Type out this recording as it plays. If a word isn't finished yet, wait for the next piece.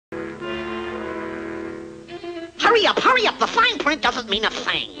Hurry up, hurry up. The fine print doesn't mean a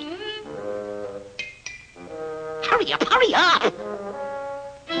thing. Hurry up, hurry up.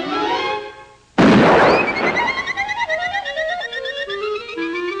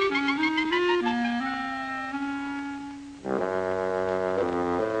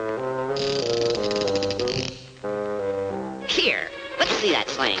 Here, let's see that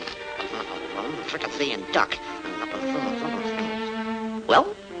sling. Fricassee and duck.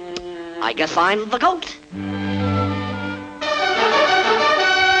 Well, I guess I'm the goat.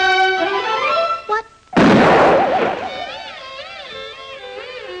 What?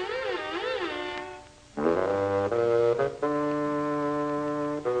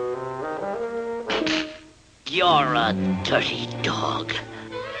 You're a dirty dog.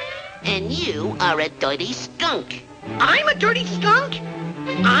 And you are a dirty skunk. I'm a dirty skunk?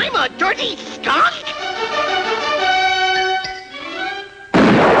 I'm a dirty skunk?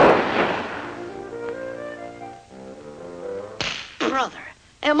 Brother,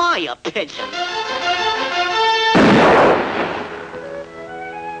 am I a pigeon?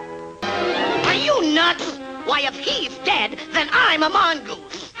 Are you nuts? Why, if he's dead, then I'm a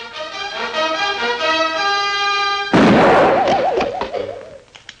mongoose.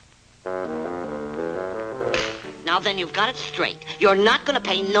 Now then, you've got it straight. You're not gonna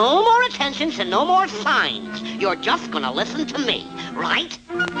pay no more attention to no more signs. You're just gonna listen to me, right?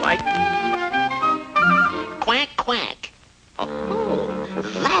 Right. Quack, quack. Oh,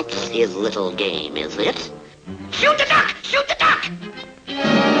 that's his little game, is it? Shoot the duck! Shoot the duck!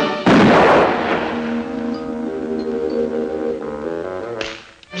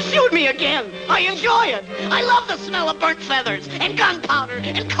 Shoot me again! I enjoy it! I love the smell of burnt feathers, and gunpowder,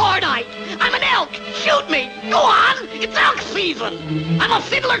 and cordite! I'm an elk! Shoot me! Go on! It's elk season! I'm a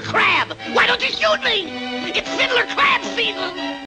fiddler crab! Why don't you shoot me? It's fiddler crab season!